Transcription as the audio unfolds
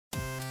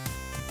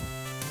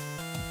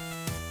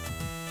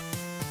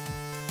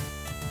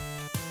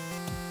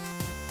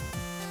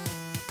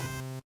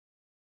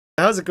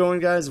how's it going,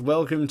 guys?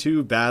 Welcome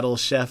to Battle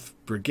Chef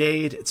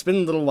Brigade. It's been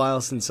a little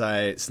while since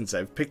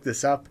I've picked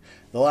this up.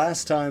 The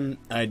last time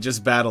I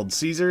just battled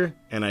Caesar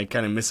and I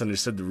kind of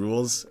misunderstood the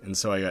rules, and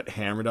so I got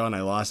hammered on.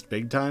 I lost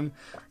big time.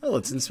 Oh,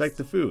 let's inspect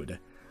the food.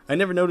 I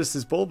never noticed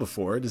this bowl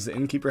before. Does the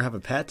innkeeper have a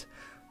pet?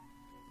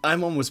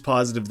 I'm almost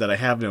positive that I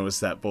have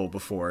noticed that bowl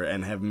before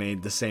and have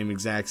made the same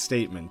exact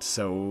statement.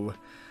 So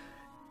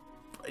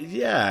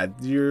yeah,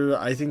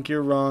 I think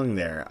you're wrong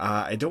there.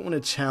 I don't want to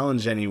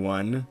challenge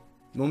anyone.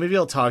 Well, maybe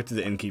I'll talk to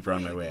the innkeeper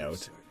on my way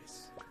out.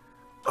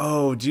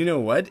 Oh, do you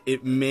know what? I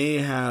may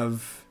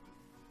have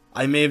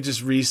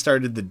just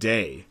restarted the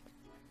day.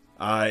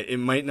 It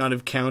might not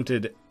have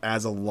counted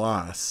as a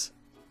loss.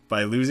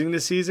 By losing to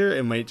Caesar,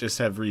 it might just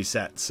have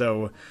reset.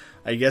 So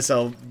I guess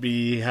I'll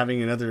be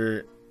having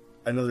another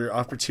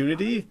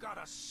opportunity. I've got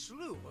a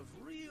slew of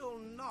real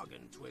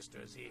noggin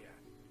twisters here.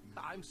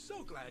 I'm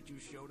so glad you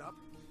showed up.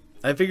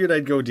 I figured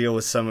I'd go deal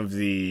with some of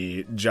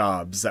the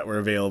jobs that were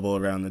available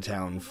around the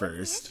town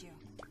first.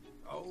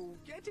 Oh,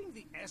 getting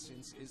the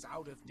essences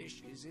out of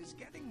dishes is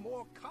getting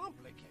more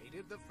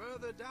complicated the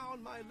further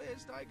down my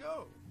list I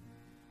go.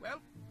 Well,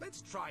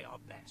 let's try our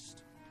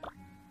best.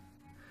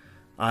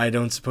 I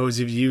don't suppose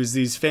you've used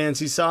these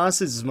fancy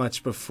sauces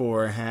much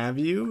before, have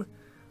you?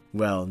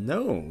 Well,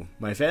 no.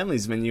 My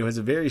family's menu has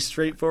a very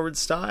straightforward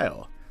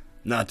style.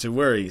 Not to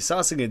worry,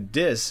 saucing a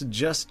dish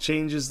just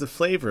changes the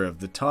flavor of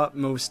the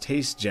topmost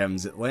taste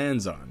gems it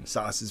lands on.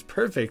 Sauce is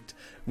perfect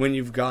when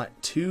you've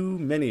got too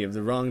many of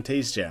the wrong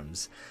taste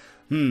gems.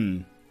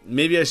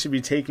 Maybe I should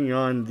be taking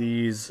on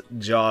these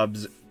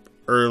jobs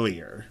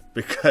earlier,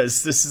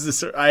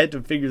 because I had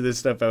to figure this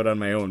stuff out on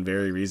my own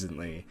very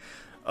recently.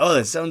 Oh,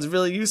 that sounds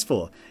really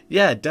useful.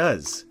 Yeah, it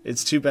does.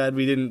 It's too bad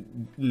we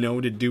didn't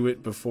know to do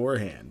it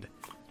beforehand.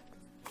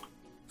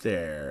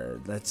 There,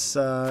 let's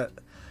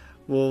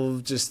we'll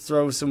just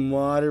throw some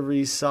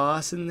watery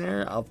sauce in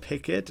there. I'll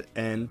pick it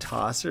and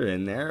toss her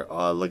in there.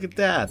 Oh, look at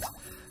that.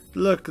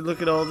 Look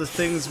at all the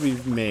things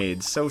we've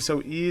made so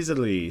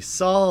easily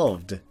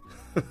solved.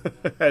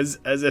 as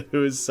if it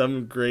was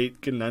some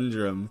great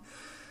conundrum.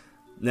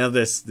 Now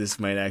this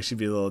might actually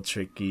be a little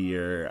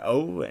trickier.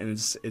 Oh, and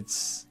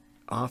it's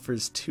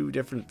offers two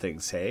different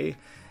things, hey?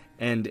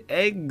 And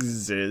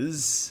eggs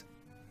is...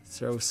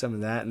 Throw some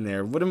of that in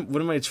there. What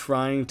am I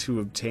trying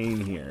to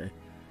obtain here?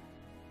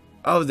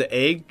 Oh, the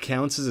egg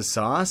counts as a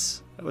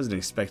sauce? I wasn't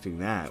expecting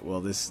that.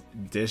 Well, this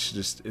dish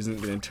just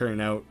isn't going to turn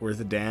out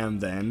worth a damn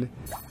then.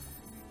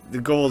 The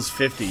goal is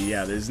 50.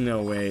 Yeah, there's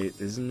no way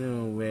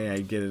I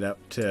get it up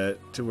to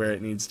where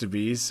it needs to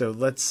be. So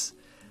let's...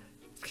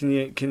 Can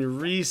you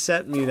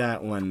reset me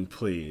that one,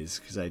 please?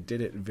 Because I did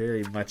it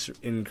very much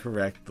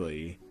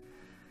incorrectly.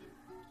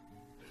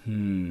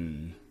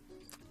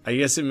 I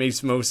guess it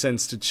makes most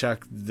sense to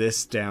chuck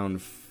this down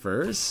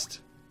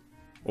first,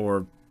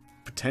 or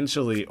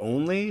potentially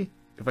only.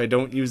 If I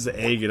don't use the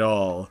egg at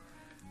all,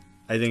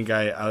 I think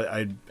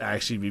I'd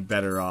actually be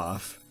better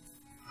off.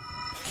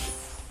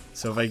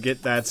 So if I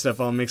get that stuff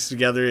all mixed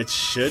together, it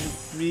should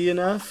be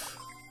enough.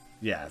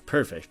 Yeah,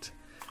 perfect.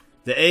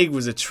 The egg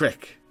was a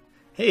trick.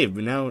 Hey,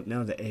 but now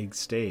the egg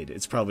stayed.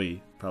 It's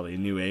probably a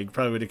new egg.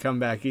 Probably would have come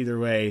back either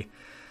way.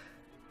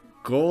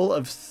 Goal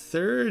of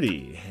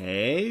 30,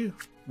 hey?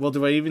 Well,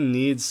 do I even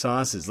need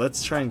sauces?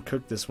 Let's try and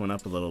cook this one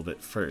up a little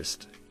bit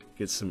first.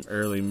 Get some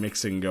early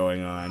mixing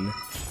going on.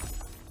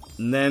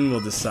 And then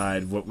we'll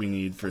decide what we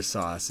need for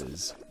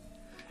sauces.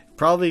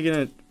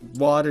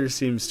 Water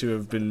seems to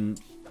have been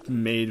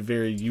made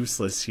very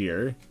useless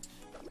here.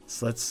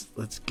 So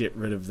let's get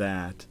rid of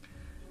that.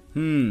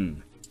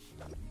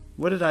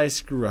 What did I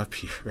screw up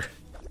here?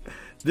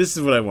 This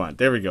is what I want.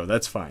 There we go.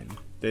 That's fine.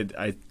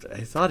 I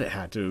thought it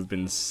had to have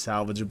been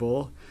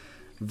salvageable.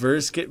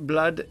 Versket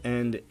blood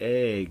and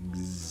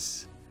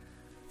eggs.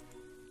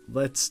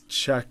 Let's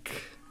chuck...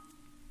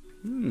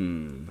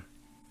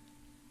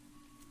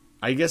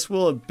 I guess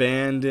we'll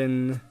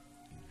abandon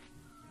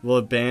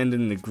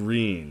the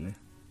green.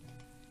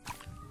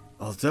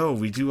 Although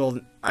we do all...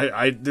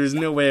 there's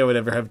no way I would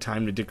ever have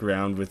time to dick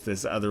around with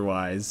this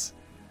otherwise.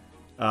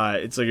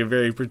 It's like a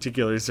very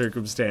particular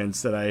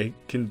circumstance that I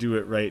can do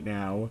it right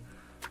now.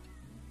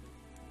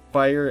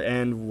 Fire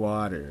and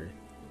water.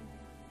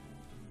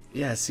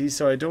 Yeah, see,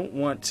 so I don't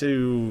want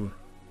to...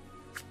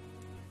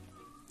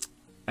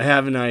 I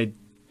have an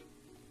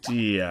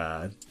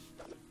idea.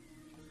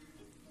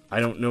 I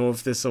don't know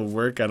if this will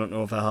work. I don't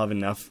know if I'll have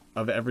enough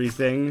of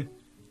everything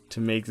to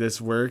make this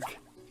work.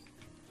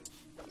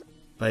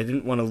 But I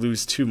didn't want to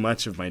lose too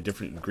much of my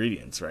different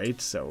ingredients,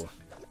 right? So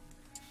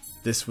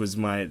this was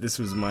my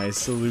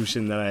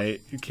solution that I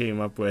came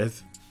up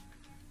with.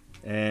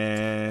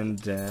 And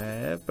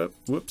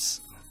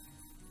whoops.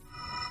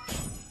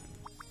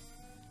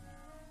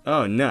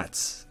 Oh,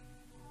 nuts.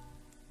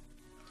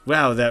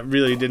 Wow, that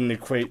really didn't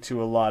equate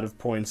to a lot of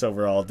points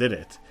overall, did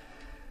it?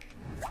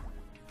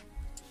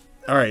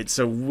 Alright,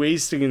 so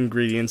wasting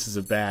ingredients is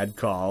a bad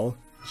call.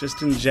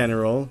 Just in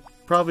general.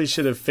 Probably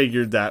should have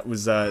figured that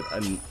was the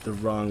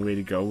wrong way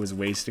to go, was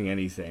wasting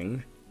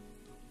anything.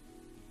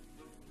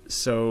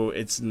 So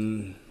it's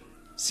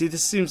See,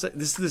 this seems like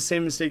this is the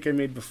same mistake I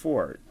made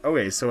before.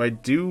 Okay, so I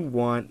do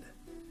want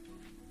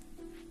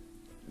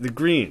the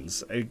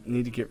greens. I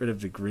need to get rid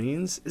of the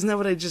greens. Isn't that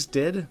what I just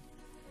did?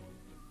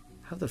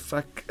 How the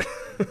fuck?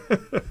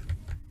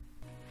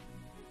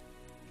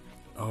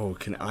 Oh,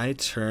 can I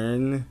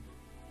turn...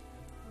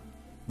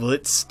 Will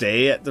it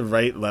stay at the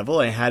right level?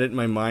 I had it in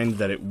my mind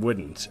that it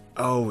wouldn't.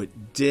 Oh,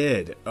 it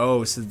did.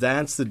 Oh, so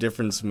that's the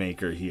difference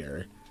maker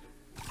here.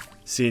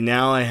 See,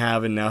 now I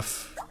have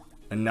enough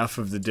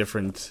of the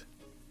different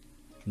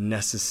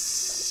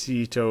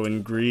necessito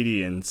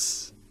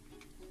ingredients.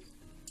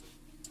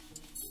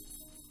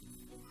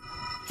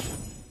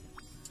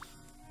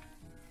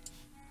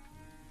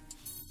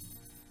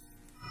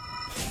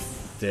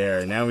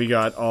 There, now we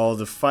got all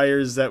the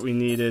fires that we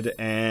needed,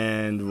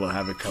 and we'll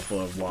have a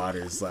couple of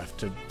waters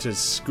left to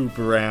scoop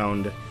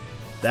around.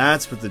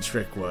 That's what the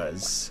trick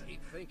was. Keep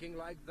thinking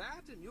like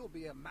that, and you'll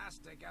be a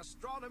master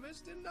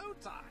gastronomist in no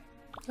time.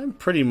 I'm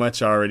pretty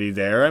much already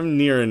there. I'm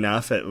near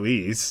enough, at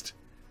least.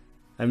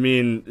 I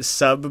mean,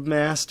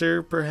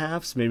 sub-master,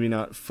 perhaps? Maybe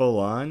not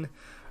full-on.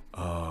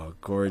 Oh,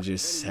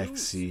 gorgeous,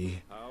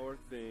 sexy.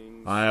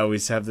 I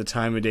always have the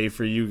time of day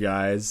for you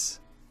guys.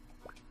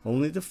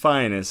 Only the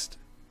finest.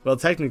 Well,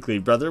 technically,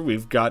 brother,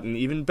 we've got an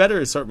even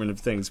better assortment of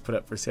things put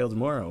up for sale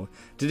tomorrow.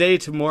 Today,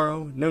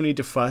 tomorrow, no need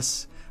to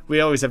fuss.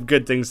 We always have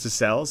good things to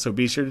sell, so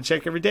be sure to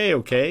check every day,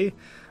 okay?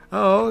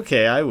 Oh,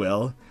 okay, I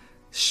will.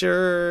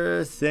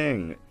 Sure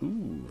thing.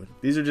 Ooh,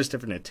 these are just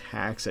different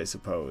attacks, I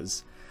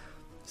suppose.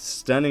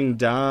 Stunning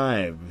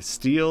dive.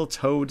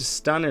 Steel-toed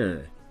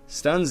stunner.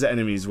 Stuns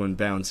enemies when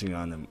bouncing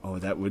on them. Oh,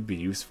 that would be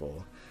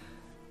useful.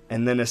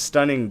 And then a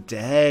stunning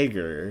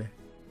dagger.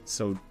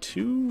 So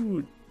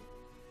two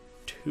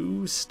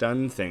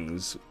stun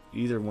things.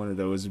 Either one of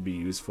those would be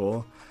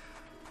useful.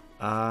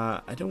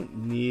 I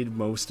don't need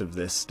most of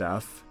this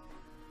stuff.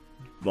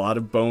 A lot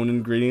of bone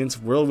ingredients.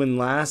 Whirlwind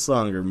lasts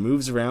longer,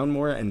 moves around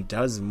more, and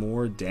does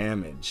more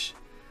damage.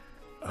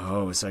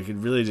 Oh, so I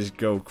could really just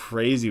go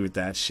crazy with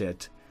that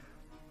shit.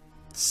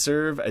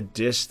 Serve a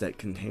dish that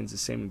contains the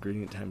same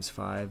ingredient times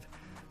 5.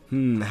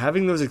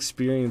 Having those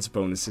experience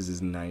bonuses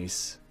is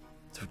nice.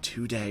 So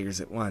 2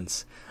 daggers at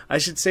once. I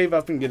should save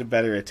up and get a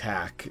better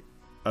attack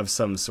of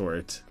some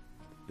sort,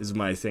 is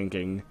my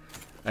thinking.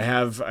 I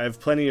have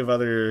plenty of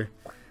other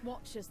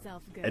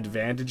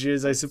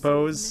advantages, I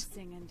suppose.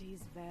 And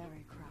he's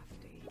very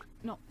crafty,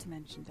 not to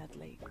mention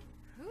deadly.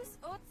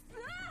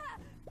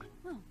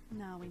 Well,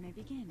 now we may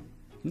begin.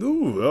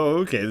 Ooh, oh,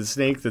 okay. The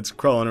snake that's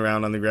crawling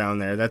around on the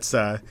ground there. That's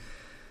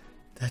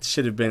that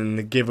should have been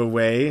the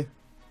giveaway.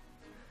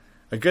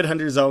 A good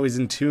hunter is always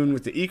in tune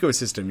with the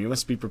ecosystem. You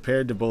must be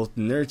prepared to both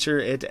nurture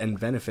it and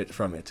benefit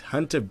from it.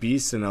 Hunt a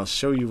beast and I'll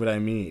show you what I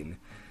mean.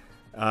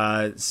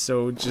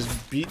 So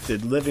just beat the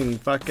living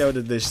fuck out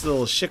of this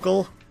little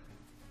shickle.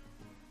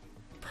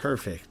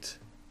 Perfect.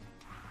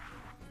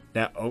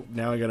 Now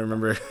I gotta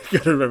remember how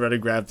to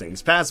grab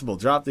things. Passable.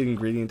 Drop the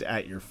ingredient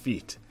at your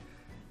feet.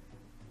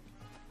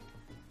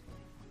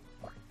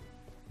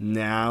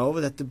 Now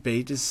that the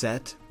bait is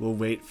set, we'll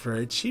wait for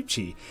a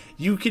cheap-chee.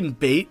 You can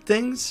bait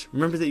things?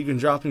 Remember that you can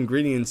drop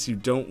ingredients you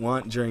don't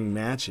want during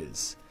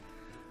matches.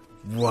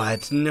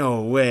 What?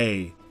 No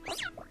way.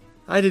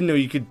 I didn't know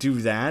you could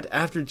do that.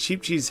 After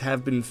cheap-chees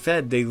have been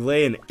fed, they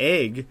lay an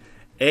egg.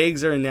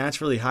 Eggs are a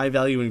naturally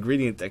high-value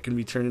ingredient that can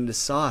be turned into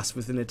sauce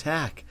with an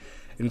attack.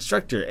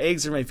 Instructor,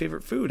 eggs are my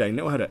favorite food. I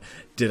know how to...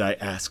 Did I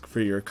ask for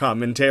your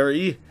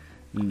commentary?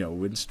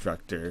 No,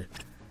 instructor.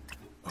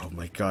 Oh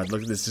my god,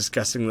 look at this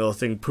disgusting little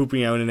thing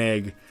pooping out an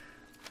egg.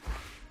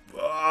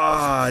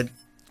 Ah, oh,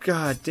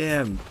 god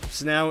damn.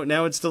 So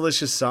now it's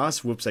delicious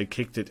sauce. Whoops, I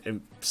kicked it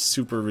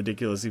super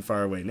ridiculously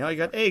far away. Now I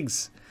got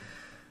eggs.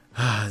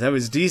 Ah, that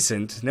was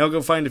decent. Now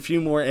go find a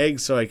few more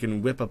eggs so I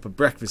can whip up a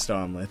breakfast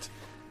omelet.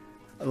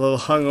 A little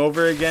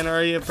hungover again,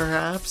 are you,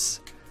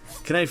 perhaps?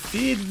 Can I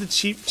feed the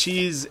cheap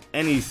cheese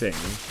anything?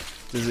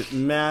 Does it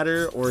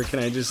matter, or can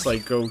I just,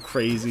 like, go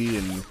crazy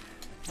and...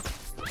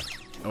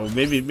 Oh,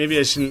 maybe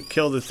I shouldn't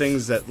kill the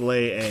things that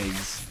lay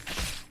eggs.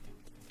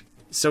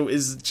 So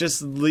is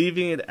just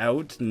leaving it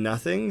out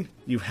nothing?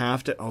 You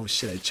have to... Oh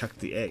shit, I chucked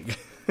the egg.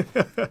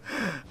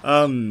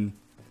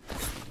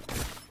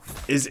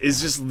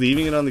 Is just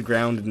leaving it on the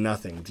ground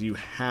nothing? Do you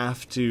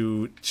have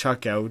to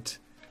chuck out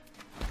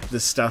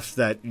the stuff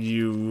that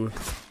you...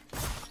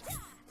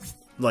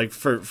 Like,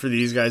 for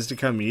these guys to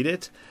come eat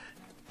it?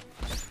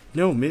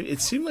 No, maybe it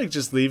seemed like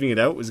just leaving it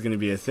out was going to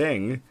be a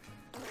thing.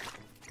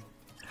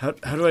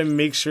 How do I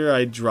make sure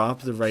I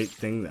drop the right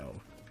thing,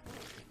 though?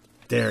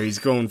 There, he's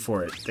going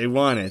for it. They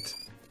want it.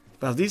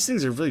 Wow, these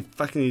things are really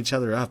fucking each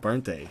other up,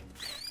 aren't they?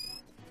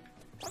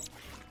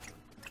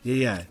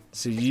 Yeah.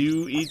 So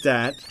you eat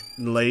that,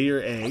 lay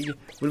your egg.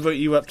 What about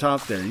you up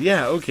top there?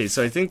 Yeah, okay,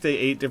 so I think they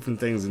ate different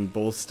things and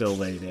both still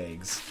laid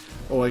eggs.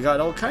 Oh, I got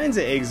all kinds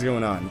of eggs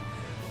going on.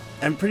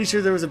 I'm pretty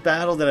sure there was a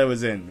battle that I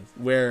was in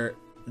where,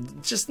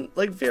 just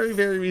like very,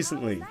 very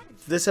recently,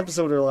 this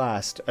episode or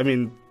last, I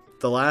mean...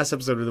 The last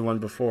episode or the one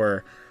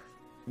before,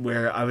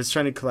 where I was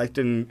trying to collect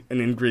an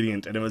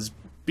ingredient and it was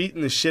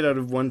beaten the shit out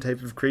of one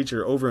type of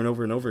creature over and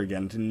over and over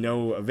again to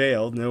no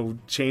avail, no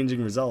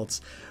changing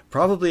results.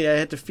 Probably I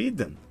had to feed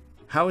them.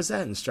 How is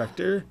that,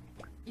 instructor?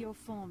 Your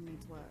form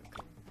needs work.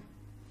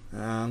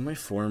 My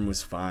form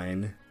was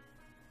fine.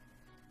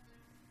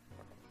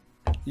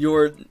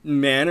 Your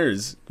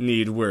manners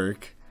need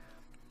work.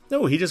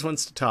 No, he just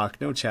wants to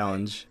talk, no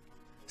challenge.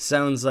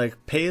 Sounds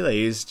like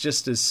Pele is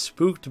just as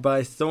spooked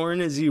by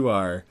Thorn as you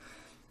are.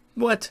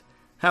 What?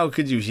 How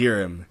could you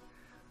hear him?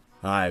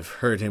 I've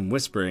heard him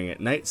whispering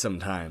at night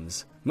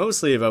sometimes,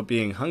 mostly about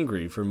being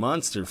hungry for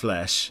monster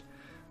flesh.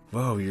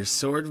 Whoa, your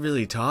sword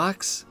really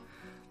talks?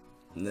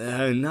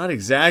 Not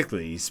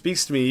exactly. He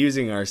speaks to me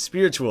using our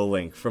spiritual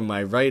link from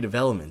my Rite of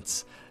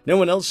Elements. No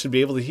one else should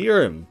be able to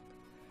hear him.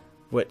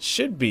 What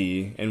should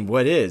be and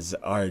what is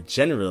are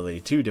generally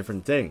two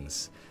different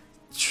things.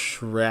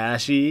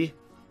 Trashy.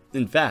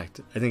 In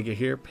fact, I think I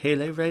hear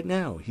Pele right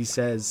now. He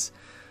says,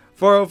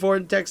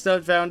 404 text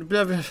not found.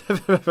 Blah, blah,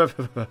 blah, blah,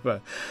 blah, blah.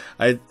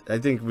 I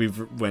think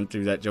we've went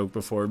through that joke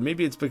before.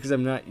 Maybe it's because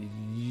I'm not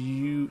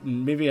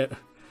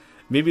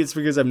maybe it's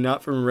because I'm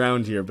not from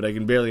around here, but I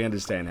can barely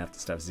understand half the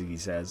stuff Ziggy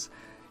says.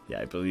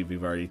 Yeah, I believe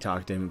we've already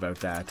talked to him about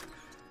that.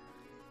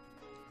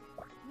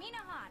 Mina,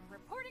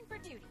 reporting for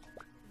duty.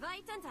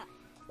 Right on time.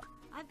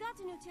 I've got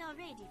a new tale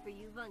ready for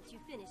you once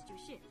you've finished your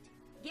shift.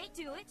 Get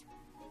to it.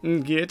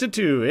 Get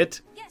to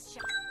it. Yes, sir.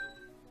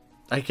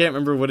 I can't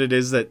remember what it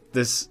is that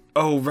this...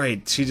 Oh,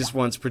 right. She just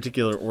wants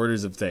particular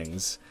orders of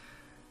things.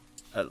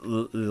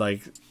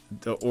 Like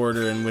the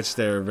order in which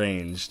they're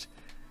arranged.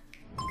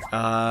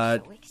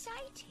 So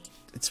excited.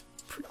 It's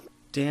pretty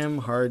damn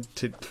hard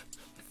to...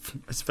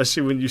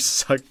 Especially when you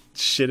suck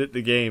shit at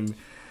the game.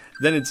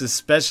 Then it's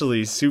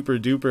especially super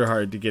duper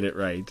hard to get it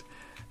right.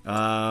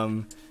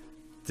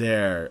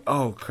 There.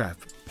 Oh, crap.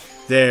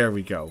 There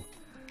we go.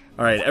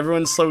 Alright,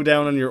 everyone slow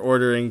down on your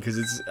ordering, because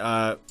it's,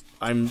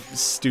 I'm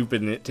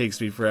stupid and it takes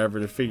me forever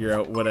to figure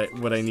out what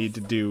I need to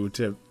do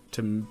to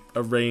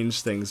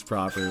arrange things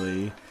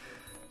properly.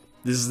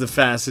 This is the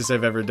fastest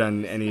I've ever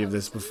done any of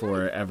this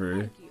before,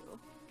 ever.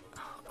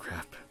 Oh,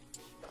 crap.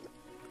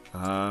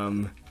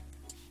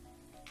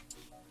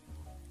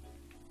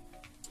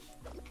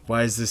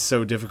 Why is this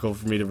so difficult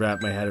for me to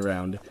wrap my head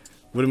around?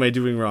 What am I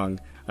doing wrong?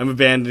 I'm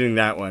abandoning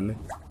that one.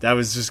 That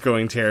was just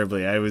going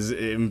terribly. I was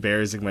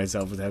embarrassing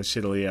myself with how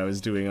shittily I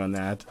was doing on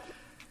that.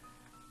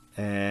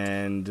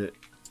 And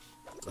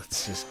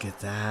let's just get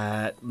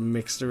that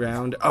mixed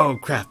around. Oh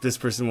crap, this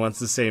person wants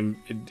the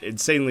same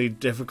insanely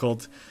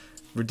difficult,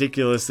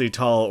 ridiculously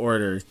tall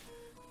order.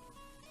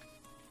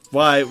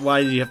 Why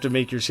do you have to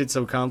make your shit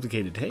so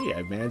complicated? Hey,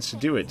 I managed to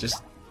do it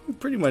just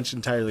pretty much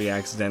entirely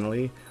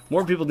accidentally.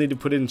 More people need to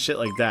put in shit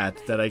like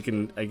that I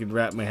can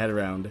wrap my head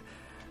around.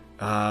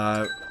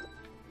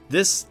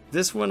 This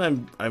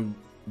one I'm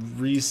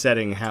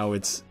resetting how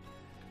it's...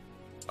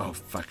 Oh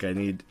fuck, I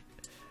need...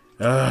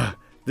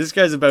 This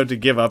guy's about to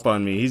give up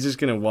on me. He's just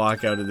gonna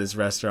walk out of this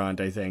restaurant,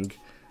 I think.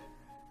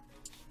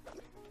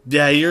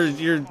 Yeah,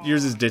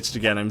 yours is ditched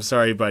again. I'm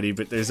sorry, buddy,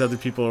 but there's other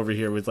people over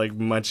here with like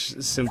much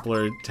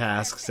simpler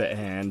tasks at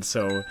hand,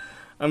 so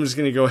I'm just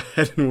gonna go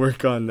ahead and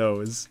work on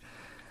those.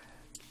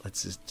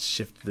 Let's just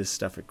shift this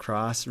stuff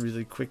across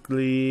really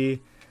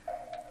quickly.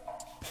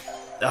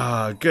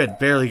 Good,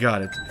 barely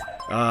got it.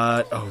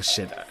 Oh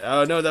shit.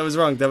 Oh no, that was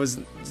wrong. That was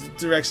the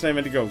direction I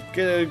meant to go.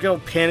 Go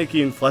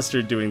panicky and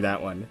flustered doing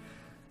that one.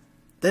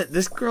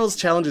 This girl's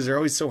challenges are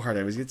always so hard.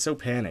 I always get so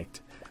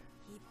panicked.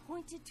 He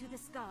pointed to the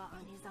scar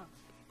on his arm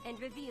and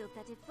revealed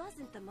that it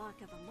wasn't the mark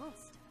of a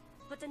monster,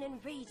 but an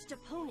enraged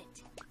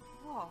opponent.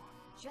 Whoa,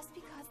 just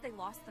because they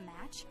lost the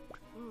match?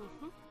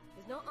 Mm-hmm.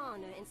 There's no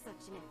honor in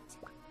such an act.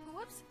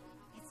 Whoops,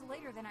 it's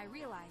later than I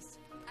realized.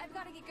 I've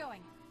got to get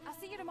going. I'll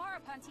see you tomorrow,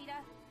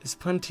 Pantita. Is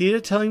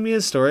Pantita telling me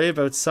a story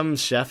about some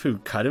chef who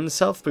cut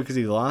himself because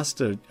he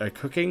lost a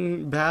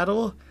cooking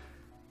battle?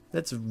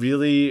 That's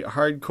really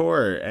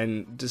hardcore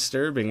and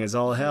disturbing as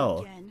all hell.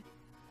 Again.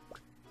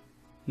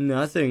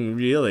 Nothing,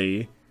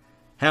 really.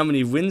 How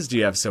many wins do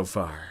you have so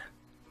far?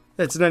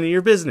 That's none of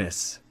your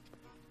business.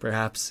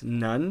 Perhaps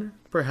none?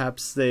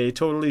 Perhaps they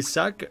totally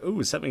suck?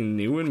 Ooh, something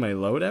new in my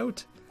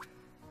loadout?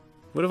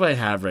 What do I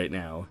have right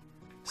now?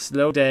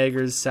 Slow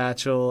daggers,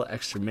 satchel,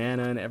 extra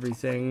mana and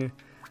everything.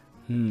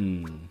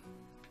 I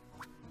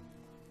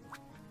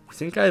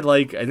think I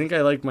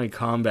like my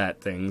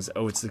combat things.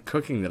 Oh, it's the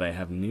cooking that I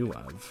have new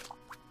of.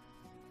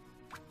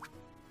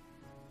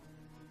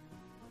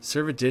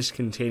 Serve a dish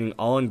containing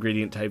all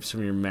ingredient types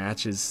from your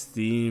match's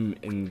theme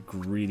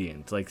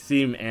ingredient. Like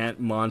theme ant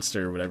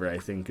monster or whatever I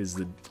think is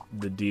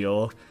the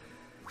deal.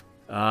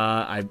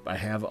 I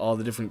have all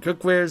the different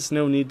cookwares.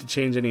 No need to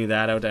change any of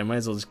that out. I might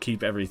as well just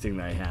keep everything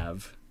that I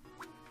have.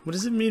 What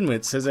does it mean when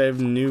it says I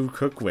have new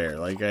cookware?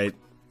 Like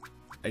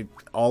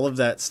all of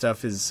that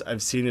stuff is,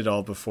 I've seen it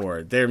all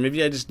before. There,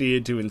 maybe I just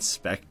needed to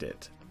inspect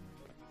it.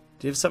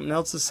 Do you have something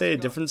else to say? A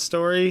different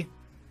story?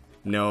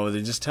 No,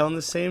 they're just telling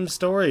the same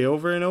story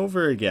over and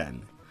over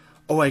again.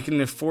 Oh, I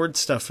can afford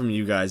stuff from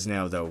you guys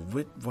now, though.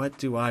 What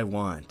do I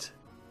want?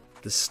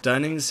 The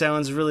stunning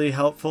sounds really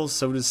helpful,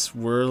 so does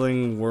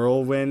swirling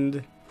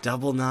whirlwind.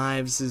 Double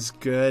knives is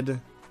good.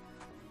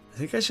 I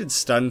think I should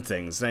stun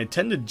things, and I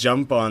tend to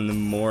jump on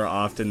them more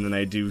often than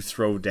I do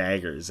throw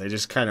daggers. I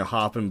just kind of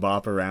hop and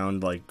bop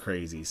around like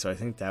crazy, so I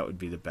think that would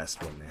be the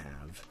best one to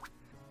have.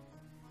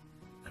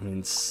 I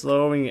mean,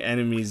 slowing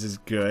enemies is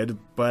good,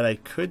 but I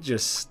could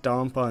just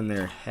stomp on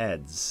their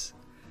heads.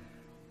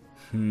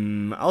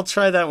 I'll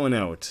try that one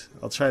out.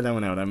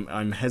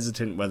 I'm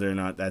hesitant whether or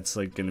not that's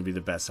like going to be the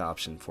best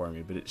option for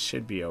me, but it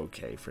should be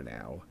okay for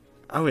now.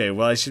 Okay,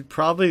 well, I should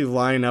probably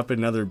line up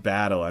another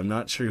battle. I'm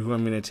not sure who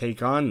I'm going to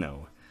take on,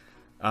 though.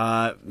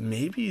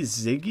 Maybe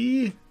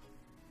Ziggy?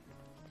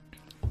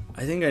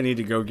 I think I need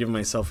to go give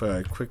myself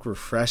a quick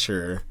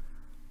refresher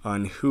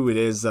on who it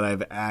is that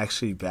I've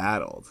actually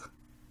battled.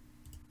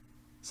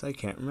 So I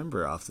can't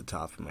remember off the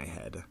top of my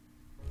head.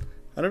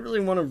 I don't really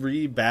want to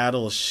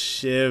re-battle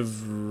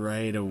Shiv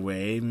right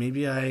away.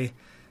 Maybe I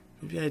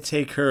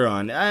take her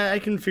on. I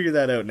can figure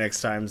that out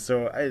next time.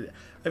 So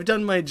I've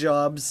done my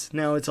jobs.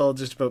 Now it's all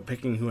just about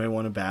picking who I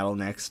want to battle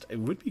next. It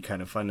would be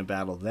kind of fun to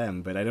battle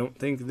them, but I don't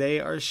think they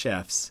are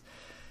chefs.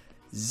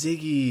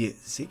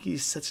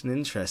 Ziggy's such an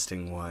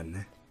interesting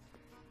one.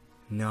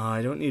 No,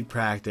 I don't need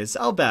practice.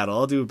 I'll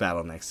do a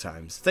battle next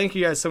time. So thank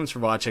you guys so much for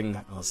watching.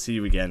 I'll see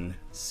you again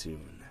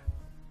soon.